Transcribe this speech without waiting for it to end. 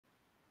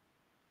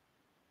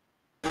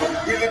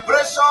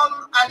Liberation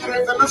and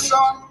revolution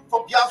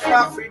for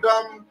Biafra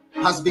freedom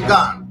has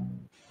begun.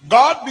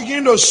 God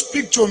began to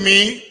speak to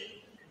me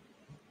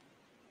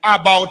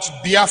about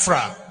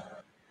Biafra.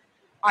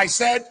 I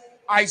said,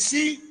 I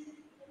see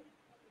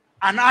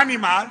an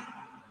animal.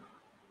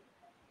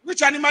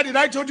 Which animal did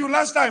I told you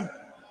last time?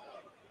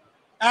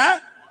 Huh?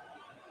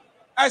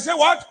 I said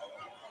what?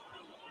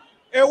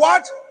 A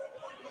what?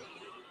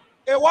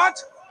 A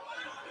what?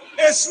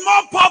 A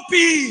small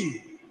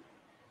puppy.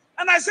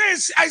 And I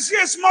see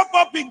a small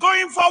puppy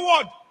going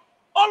forward.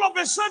 All of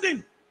a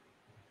sudden,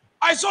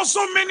 I saw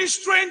so many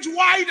strange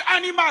wild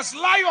animals,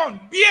 lion,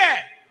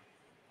 bear,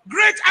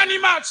 great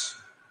animals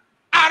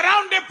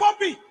around the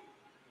puppy.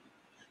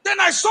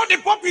 Then I saw the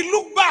puppy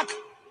look back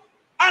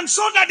and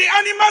saw that the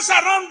animals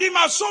around him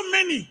are so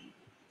many.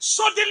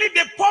 Suddenly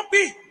the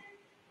puppy,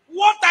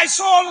 what I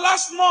saw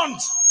last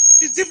month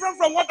is different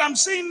from what I'm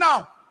seeing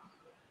now.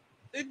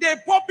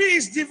 The puppy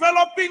is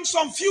developing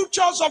some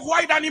futures of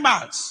wild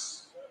animals.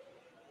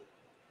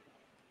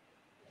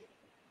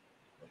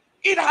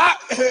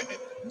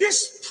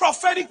 This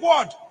prophetic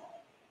word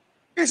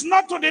is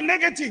not to the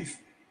negative.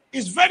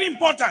 It's very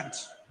important.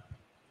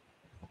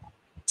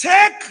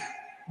 Take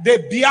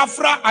the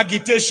Biafra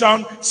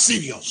agitation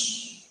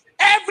serious.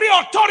 Every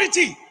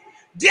authority,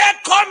 there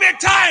come a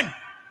time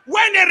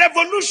when a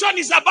revolution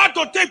is about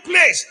to take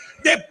place.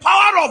 The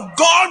power of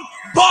gun,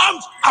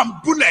 bombs, and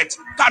bullets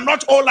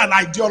cannot hold an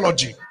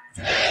ideology.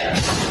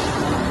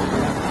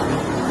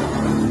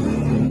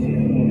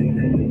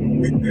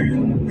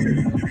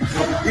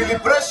 The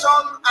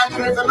liberation and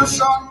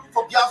revolution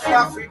for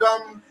Biafra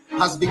freedom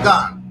has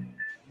begun.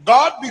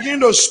 God began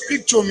to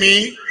speak to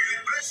me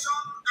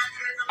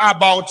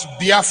about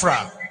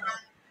Biafra.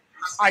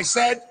 I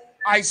said,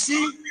 I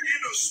see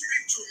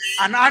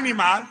an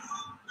animal.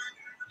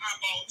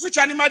 Which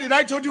animal did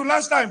I told you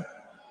last time?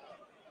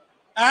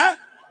 Huh?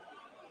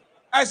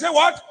 I said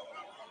what?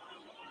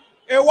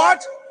 A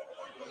what?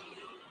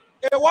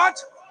 A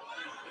what?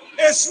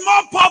 A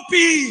small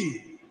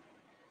puppy.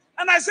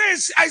 And I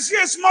see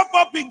a small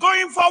puppy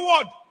going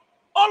forward.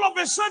 All of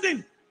a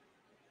sudden,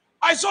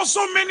 I saw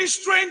so many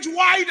strange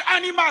wild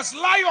animals,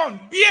 lion,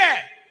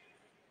 bear,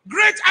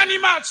 great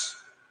animals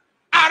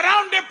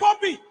around the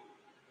puppy.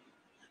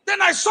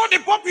 Then I saw the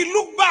puppy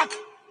look back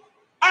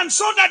and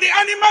saw that the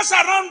animals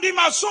around him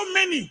are so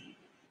many.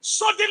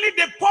 Suddenly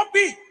the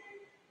puppy,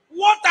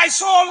 what I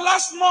saw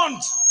last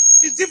month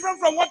is different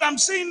from what I'm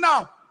seeing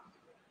now.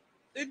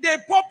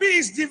 The puppy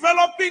is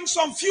developing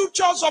some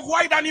futures of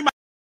wild animals.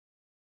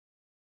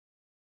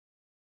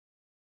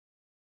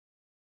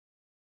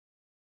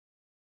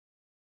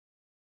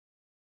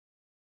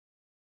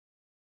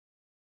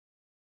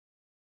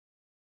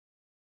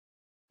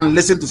 And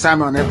listen to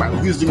Simon Èkpá,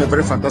 who is doing a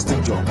very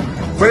fantastic job.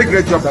 Very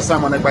great job that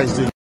Simon Èkpá is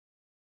doing.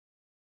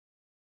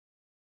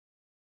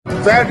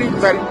 Very,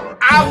 very,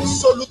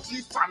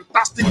 absolutely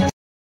fantastic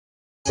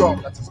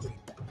job that he's doing.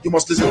 You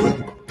must listen to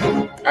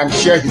him and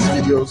share his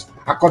videos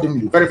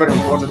accordingly. Very, very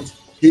important.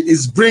 He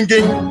is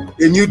bringing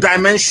a new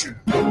dimension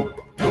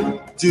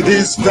to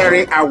this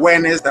very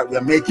awareness that we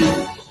are making,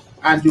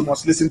 and you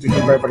must listen to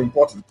him. Very, very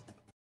important.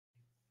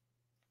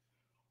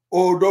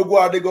 Odogwu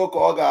adigo ka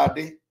ọ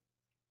ga-adị.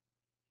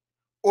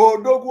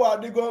 Odogwu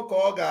adigo ka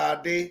ọ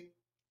ga-adị.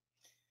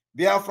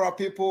 Biafra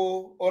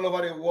people all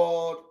over the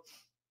world,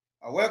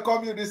 I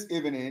welcome you this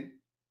evening.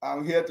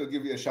 I'm here to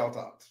give you a shout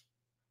out.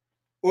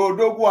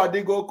 Odogwu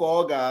adigo ka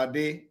ọ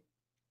ga-adị.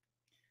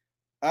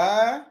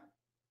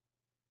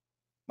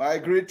 My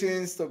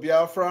greetings to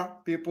Biafra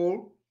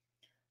people.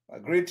 My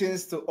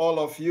greetings to all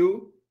of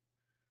you.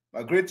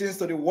 My greetings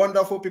to the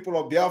wonderful people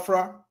of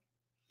Biafra.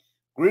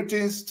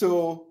 Greetings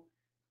to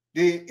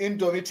the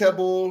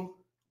indomitable,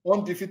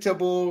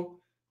 undefeatable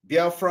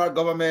Biafra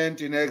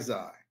government in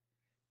exile.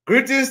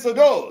 Greetings to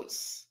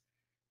those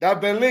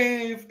that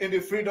believe in the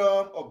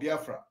freedom of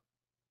Biafra.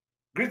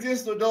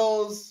 Greetings to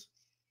those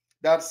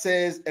that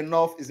says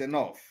enough is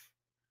enough.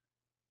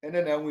 And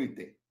then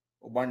Odogwu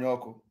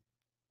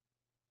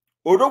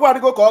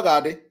adigo ka ọ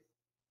ga-adị.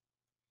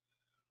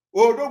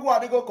 Odogwu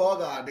adigo ka ọ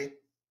ga-adị.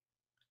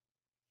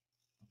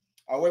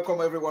 I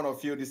welcome every one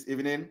of you this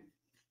evening.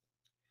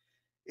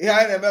 Here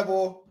I am,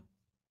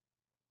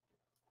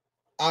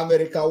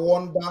 America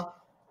wonder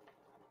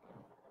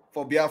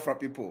for Biafra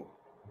people.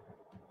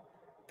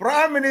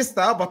 Prime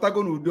Minister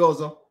batago n'ụdị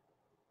ọzọ.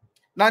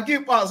 Na nke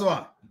ikpeazụ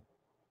a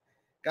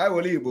ka anyị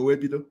were Igbo wee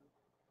bido.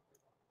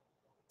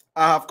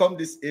 I have come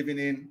this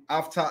evening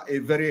after a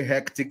very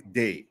hectic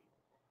day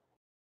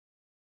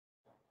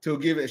to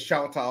give a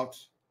shout out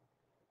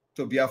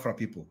to Biafra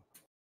people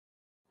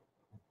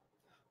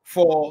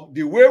for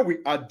the way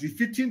we are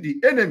defeating the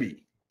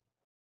enemy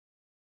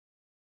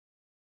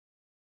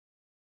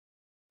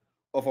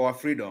of our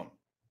freedom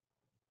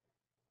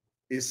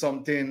is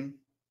something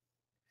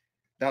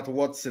that's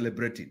worth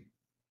celebrating.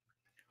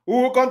 We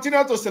will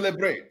continue to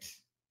celebrate.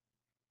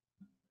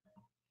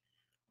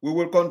 We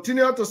will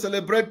continue to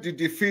celebrate the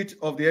defeat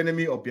of the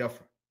enemy of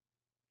Biafra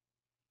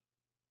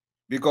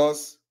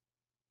because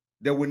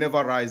they will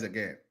never rise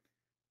again.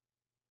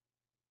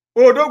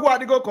 Odogwu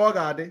adigo ka ọ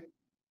ga-adị.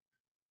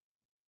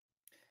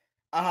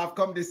 I have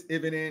come this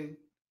evening,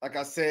 like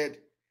I said,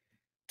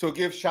 to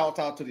give shout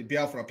out to the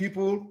Biafra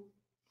people,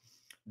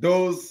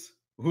 those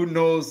who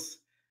knows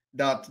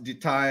that the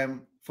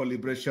time for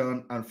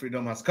liberation and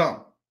freedom has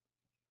come.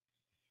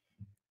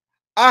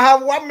 I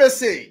have one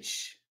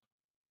message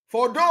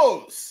for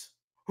those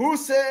who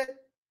say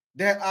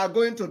they are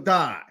going to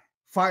die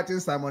fighting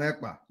Simon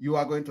Èkpá. You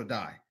are going to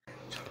die.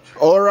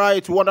 All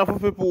right, wonderful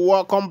people,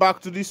 welcome back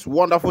to this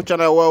wonderful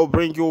channel where we'll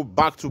bring you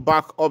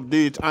back-to-back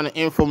updates and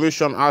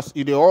information as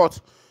it is hot.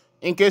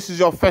 In case it's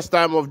your first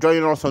time of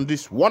joining us on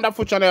this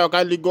wonderful channel,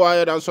 kindly go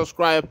ahead and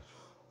subscribe,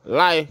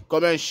 like,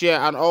 comment,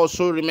 share, and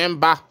also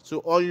remember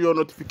to on your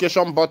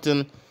notification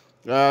button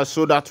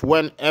so that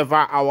whenever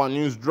our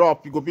news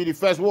drop, you will be the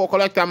first we'll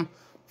collect them.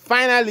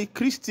 Finally,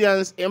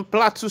 Christians in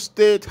Plateau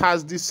State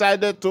has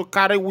decided to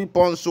carry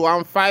weapons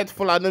and fight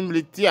Fulani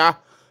militia.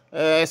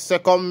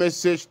 Second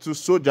message to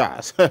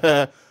soldiers.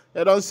 They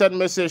don't send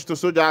message to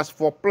soldiers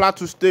for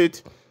Plateau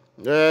State.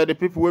 The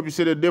people will be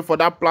say the day for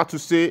that Plateau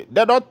State.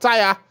 They don't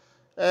tire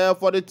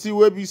for the team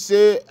will be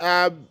say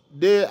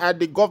they are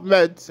the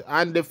government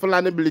and the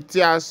Fulani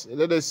militias.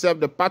 They serve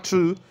the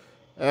patrol.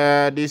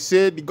 They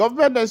say the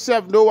government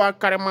themselves no one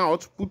carry them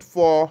out put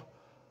for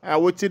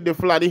waiting the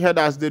Fulani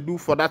headers they do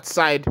for that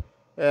side.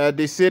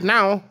 They say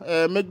now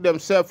make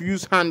themselves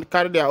use hand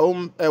carry their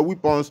own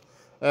weapons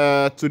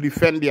to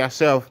defend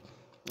themselves.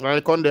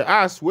 Like on the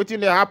ask, waiting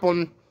they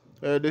happen.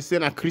 They say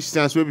that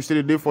Christians will be say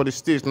the day for the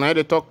states. Now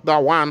they talk that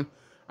one.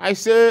 I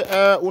say,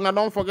 una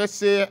don't forget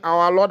say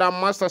our Lord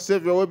and Master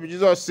Savior will be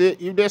Jesus say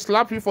if they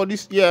slap you for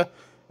this year,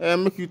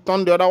 make you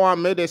turn the other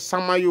one, may they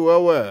summer you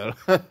well.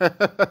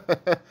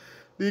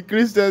 The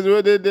Christians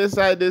where they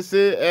decide they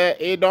say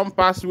it don't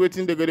pass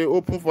waiting they go to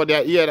open for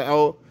their ear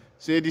or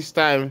say this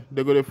time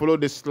they go to follow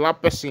the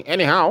slap person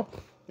anyhow.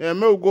 May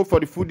we go for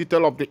the full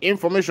detail of the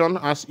information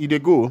as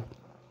it go.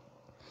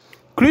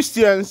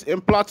 Christians in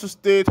Plateau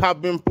State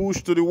have been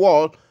pushed to the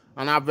wall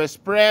and have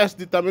expressed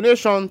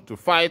determination to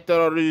fight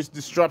terrorists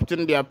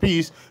disrupting their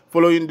peace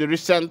following the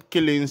recent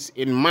killings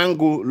in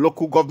Mangu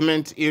local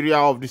government area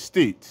of the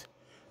state.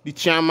 The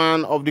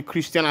chairman of the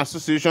Christian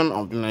Association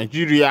of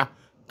Nigeria,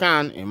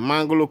 CAN, in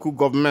Mangu local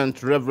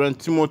government, Reverend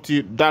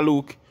Timothy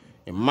Daluk,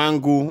 in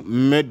Mangu,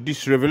 made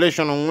this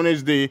revelation on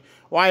Wednesday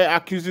while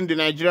accusing the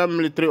Nigerian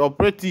military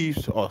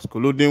operatives of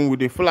colluding with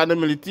the Fulani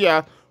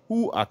militia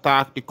who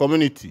attacked the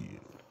community.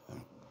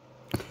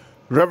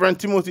 Reverend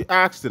Timothy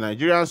asked the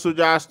Nigerian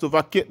soldiers to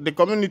vacate the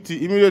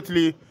community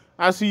immediately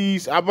as he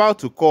is about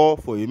to call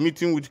for a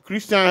meeting with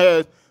Christian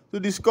heads to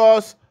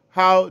discuss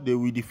how they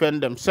will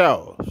defend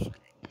themselves.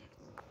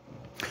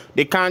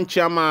 The CAN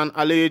chairman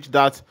alleged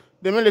that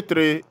the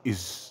military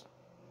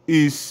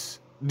is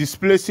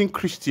displacing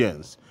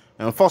Christians,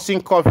 enforcing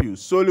curfews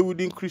solely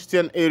within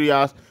Christian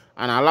areas,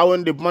 and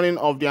allowing the burning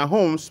of their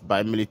homes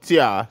by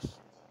militias.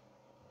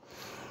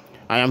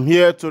 I am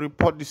here to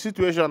report the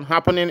situation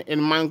happening in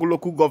Mangu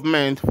local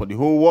government for the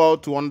whole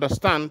world to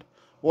understand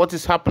what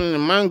is happening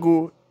in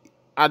Mangu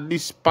at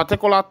this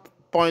particular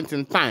point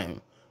in time.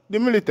 The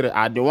military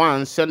are the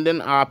ones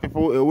sending our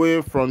people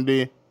away for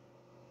the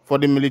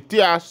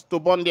militias to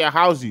burn their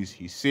houses,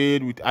 he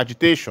said with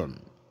agitation.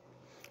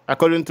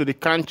 According to the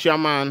CAN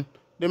chairman,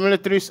 the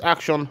military's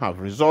action have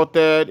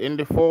resulted in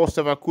the forced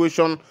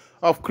evacuation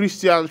of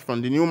Christians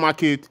from the new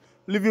market,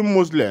 leaving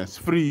Muslims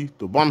free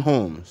to burn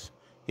homes.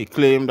 He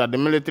claimed that the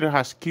military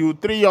has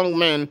killed 3 young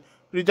men,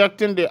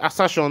 rejecting the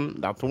assertion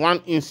that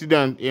one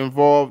incident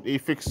involved a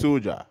fake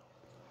soldier.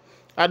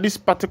 At this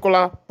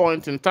particular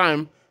point in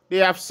time, they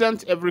have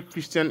sent every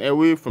Christian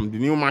away from the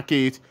new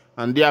market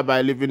and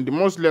thereby leaving the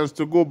Muslims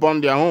to go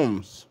burn their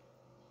homes.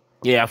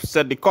 They have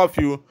set the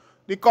curfew.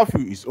 The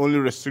curfew is only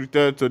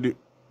restricted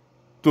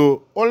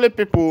to only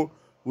people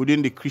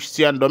within the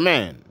Christian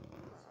domain.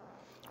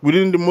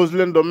 Within the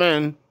Muslim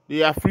domain,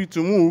 they are free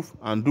to move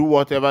and do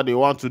whatever they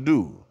want to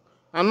do.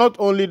 And not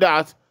only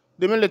that,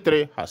 the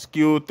military has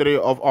killed 3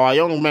 of our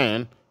young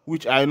men,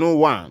 which I know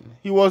one.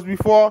 He was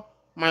before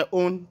my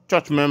own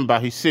church member,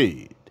 he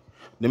said.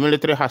 The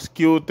military has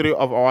killed 3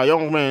 of our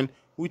young men,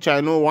 which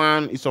I know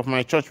one is of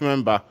my church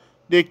member.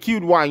 They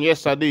killed one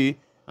yesterday,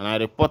 and I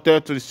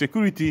reported to the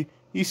security.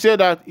 He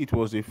said that it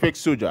was a fake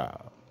soldier.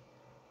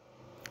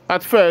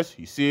 At first,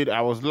 he said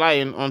I was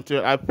lying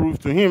until I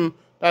proved to him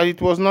that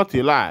it was not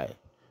a lie.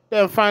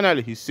 Then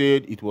finally, he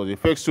said it was a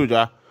fake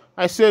soldier.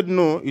 I said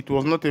no, it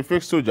was not a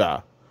fake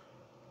soldier.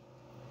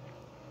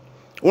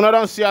 When I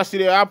don't see as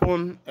it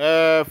happen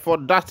for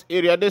that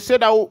area, they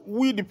said that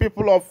we, the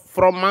people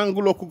from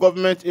Mangu local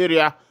government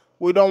area,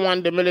 we don't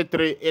want the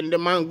military in the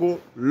Mangu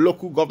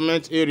local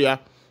government area.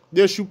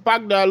 They should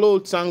pack their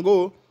loads and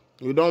go.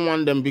 We don't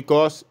want them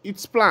because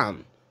it's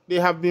planned. They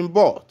have been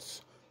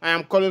bought. I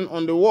am calling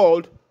on the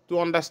world to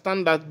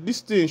understand that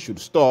this thing should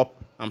stop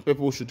and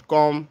people should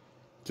come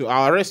to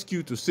our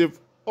rescue to save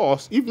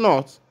us. If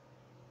not,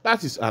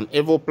 that is an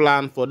evil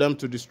plan for them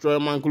to destroy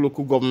Mangu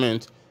local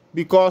government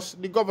because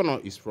the governor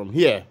is from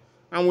here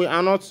and we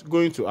are not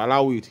going to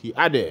allow it, he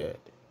added.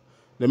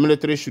 The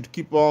military should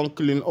keep on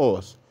killing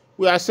us.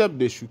 We accept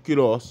they should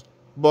kill us,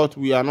 but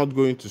we are not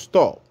going to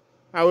stop.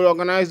 I will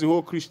organize the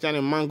whole Christian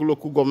and Mango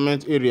local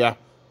government area.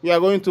 We are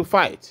going to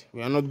fight.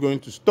 We are not going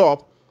to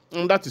stop.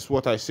 And that is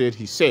what I said,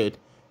 he said.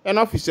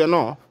 Enough is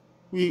enough.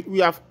 We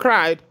have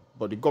cried,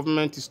 but the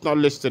government is not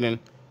listening.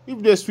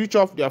 If they switch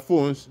off their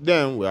phones,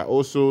 then we are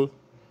also...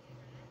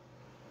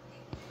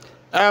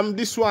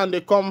 This one, they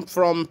come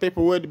from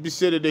people where they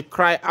say that they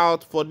cry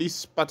out for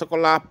this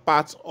particular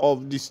part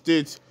of the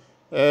state,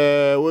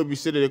 where we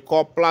say that they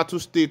call Plateau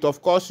State.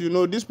 Of course, you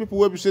know, these people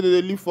where we say that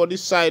they live for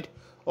this side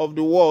of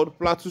the world,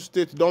 Plateau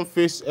State don't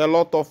face a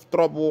lot of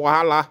trouble,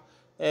 wahala,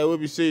 where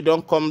we say it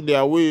don't come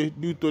their way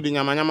due to the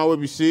nyama where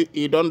we say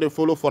it don't they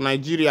follow for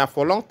Nigeria.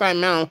 For a long time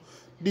now,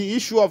 the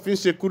issue of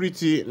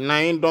insecurity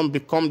now don't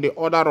become the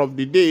order of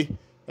the day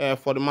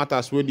for the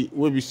matters where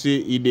we say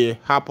it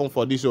happen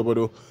for this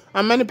obodo.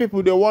 And many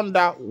people, they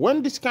wonder,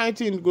 when this kind of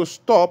thing go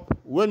stop,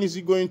 when is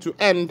it going to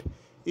end?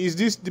 Is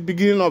this the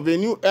beginning of a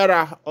new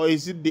era, or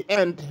is it the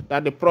end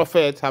that the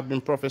prophets have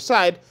been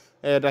prophesied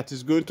that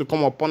is going to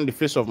come upon the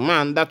face of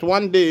man, that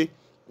one day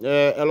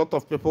a lot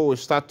of people will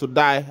start to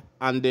die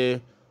and the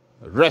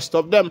rest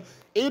of them?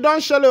 It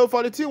don't show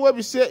for the thing where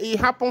we say it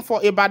happened for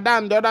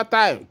Ibadan the other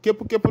time.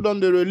 Kepu don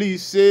the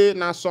release, say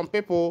now some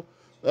people,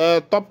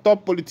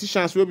 top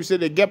politicians where we say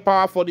they get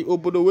power for the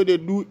obodo where they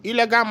do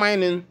illegal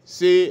mining,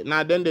 say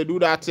now then they do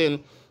that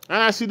thing.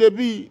 And I see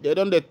they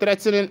don't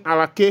threatening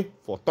Alake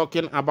for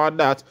talking about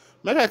that.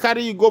 Make I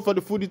carry you go for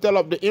the full detail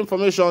of the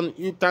information.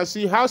 You can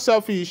see how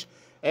selfish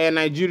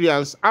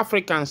Nigerians,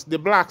 Africans, the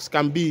blacks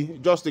can be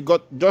just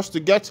to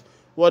get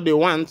what they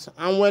want.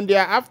 And when they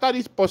are after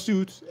this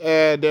pursuit,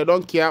 they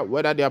don't care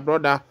whether their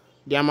brother,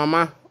 their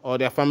mama, or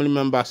their family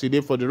members are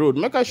there for the road.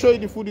 Make I show you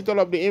the full detail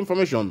of the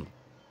information.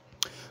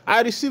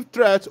 I received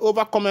threats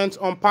over comments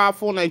on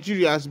powerful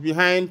Nigerians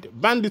behind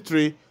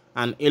banditry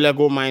and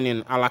illegal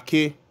mining.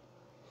 Alake,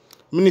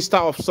 Minister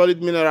of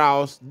Solid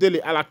Minerals,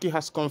 Dele Alake,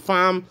 has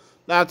confirmed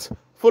that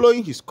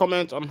following his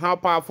comment on how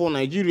powerful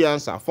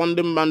Nigerians are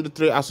funding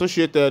banditry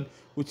associated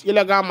with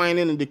illegal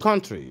mining in the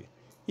country,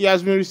 he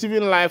has been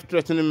receiving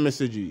life-threatening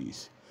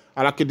messages.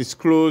 Alake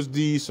disclosed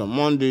this on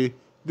Monday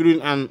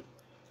during an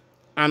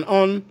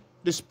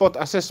on-the-spot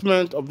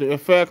assessment of the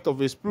effect of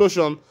the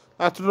explosion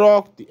that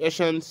rocked the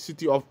ancient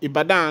city of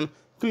Ibadan,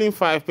 killing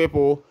 5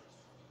 people,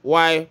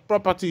 while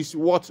properties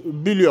worth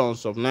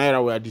billions of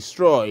naira were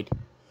destroyed.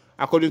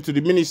 According to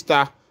the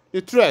minister,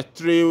 the threat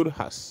trailed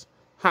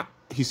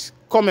his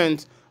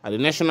comment at the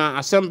National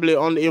Assembly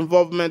on the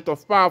involvement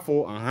of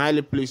powerful and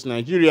highly placed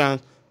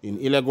Nigerians in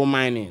illegal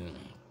mining.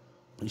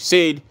 He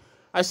said,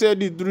 I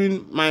said it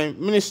during my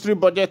ministry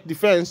budget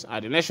defense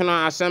at the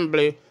National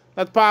Assembly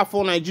that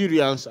powerful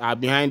Nigerians are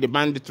behind the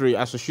banditry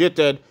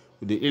associated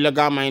with the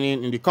illegal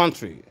mining in the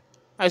country.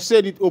 I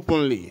said it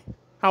openly.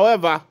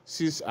 However,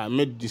 since I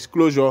made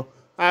disclosure,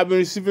 I have been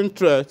receiving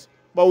threats,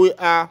 but we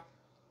are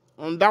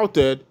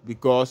undoubted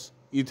because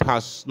it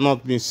has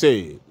not been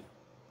said.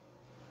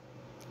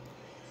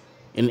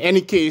 In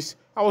any case,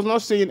 I was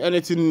not saying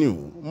anything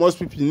new. Most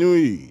people knew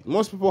it.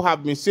 Most people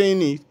have been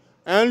saying it.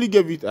 I only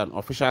gave it an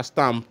official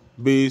stamp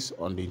based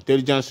on the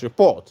intelligence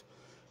report.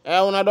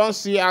 When I don't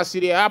see as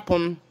it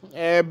happen,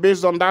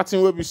 based on that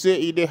thing where we say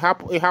it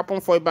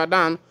happened for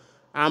Ibadan,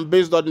 and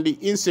based on the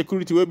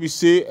insecurity where we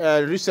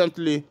say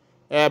recently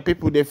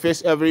people they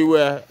face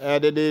everywhere,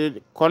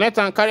 they connect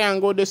and carry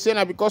and go. They say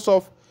now because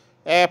of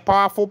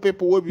powerful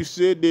people where we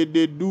say they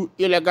do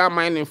illegal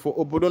mining for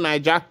Obodo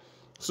Naija.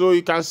 So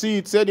you can see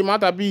it say the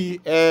matter be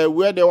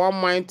where they want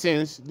mine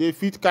things, they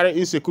fit carry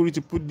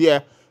insecurity put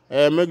there,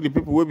 make the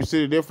people where we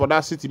say they for that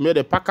city, make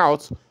they pack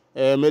out,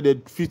 make they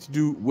fit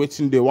do what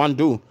they want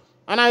to do.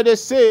 And I they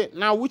say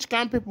now which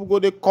kind of people go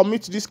they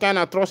commit this kind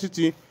of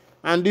atrocity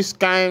and this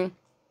kind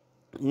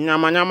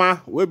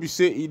nyama where we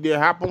say it they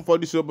happen for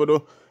this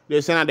obodo.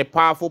 They say that the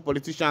powerful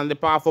politicians, the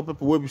powerful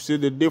people where we say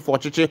the day for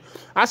chiche.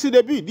 I see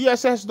they be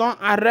DSS don't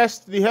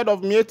arrest the head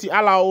of Mieti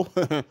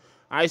Alao.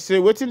 I say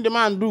waiting the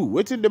man do,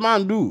 waiting the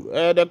man do.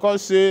 They can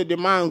say the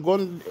man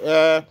gone.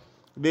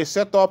 They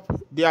set up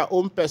their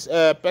own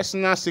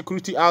personal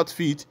security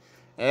outfit.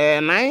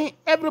 Now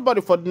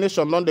everybody for the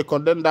nation don't they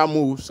condemn that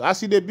moves. I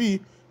see they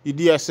be the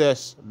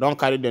DSS don't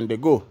carry them they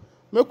go.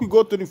 Make we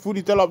go to the full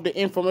detail of the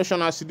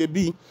information as they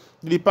be.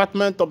 The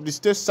Department of the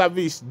State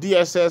Service,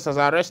 DSS, has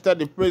arrested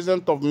the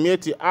president of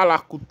Mieti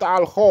Allah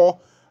Kutal Ho,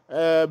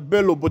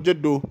 Bello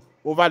Bojedo,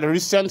 over the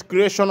recent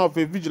creation of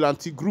a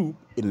vigilante group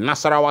in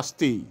Nasarawa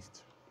State.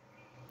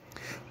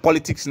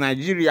 Politics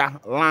Nigeria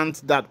learned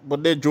that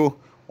Bodejo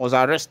was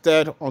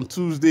arrested on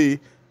Tuesday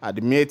at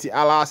the Mieti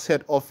Allah's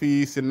head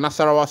office in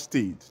Nasarawa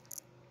State.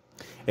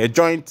 A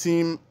joint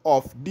team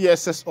of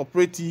DSS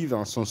operatives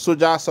and some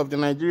soldiers of the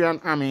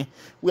Nigerian Army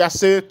were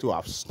said to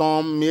have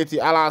stormed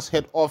Mieti Allah's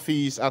head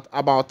office at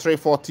about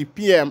 3:40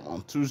 p.m.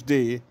 on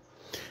Tuesday.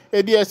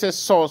 A DSS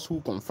source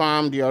who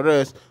confirmed the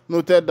arrest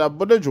noted that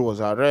Bodejo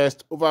was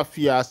arrested over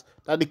fears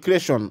that the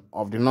creation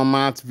of the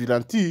nomad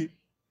vigilante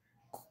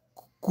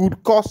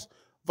could cause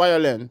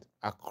violence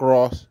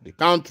across the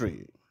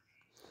country.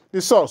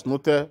 The source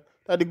noted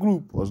that the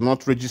group was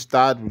not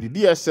registered with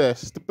the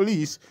DSS, the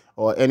police,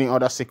 or any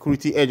other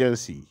security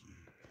agency.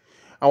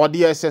 Our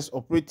DSS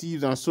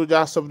operatives and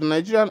soldiers of the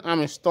Nigerian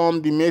Army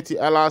stormed the Meti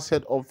Allah's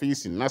head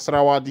office in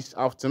Nasarawa this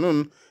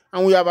afternoon,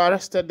 and we have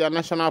arrested their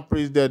national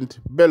president,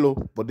 Bello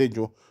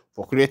Bodejo,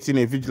 for creating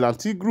a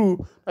vigilante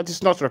group that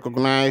is not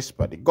recognized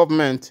by the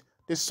government,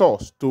 the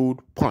source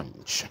told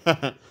Punch.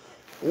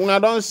 Una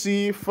don't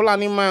see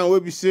Fulani man wey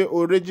be say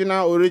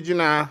original,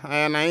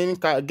 and I ain't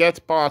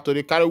get power to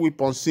the carry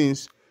weapons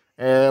since,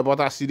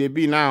 but as they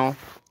be now,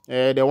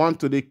 they want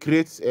to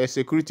create a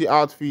security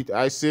outfit.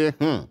 I say,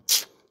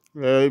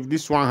 if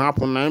this one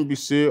happen, I be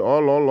say,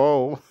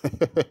 oh.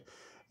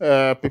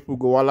 People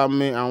go wala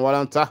me and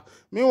walanta.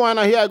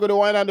 Meanwhile, here I go to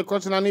wind out the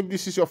content, and if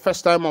this is your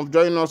first time of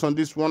joining us on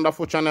this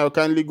wonderful channel,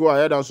 kindly go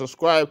ahead and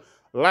subscribe,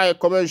 like,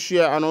 comment,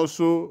 share, and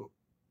also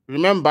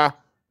remember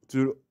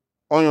to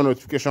on your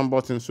notification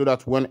button so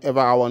that whenever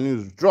our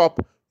news drop,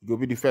 you'll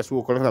be the first who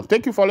will collect them.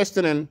 Thank you for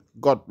listening.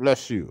 God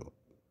bless you.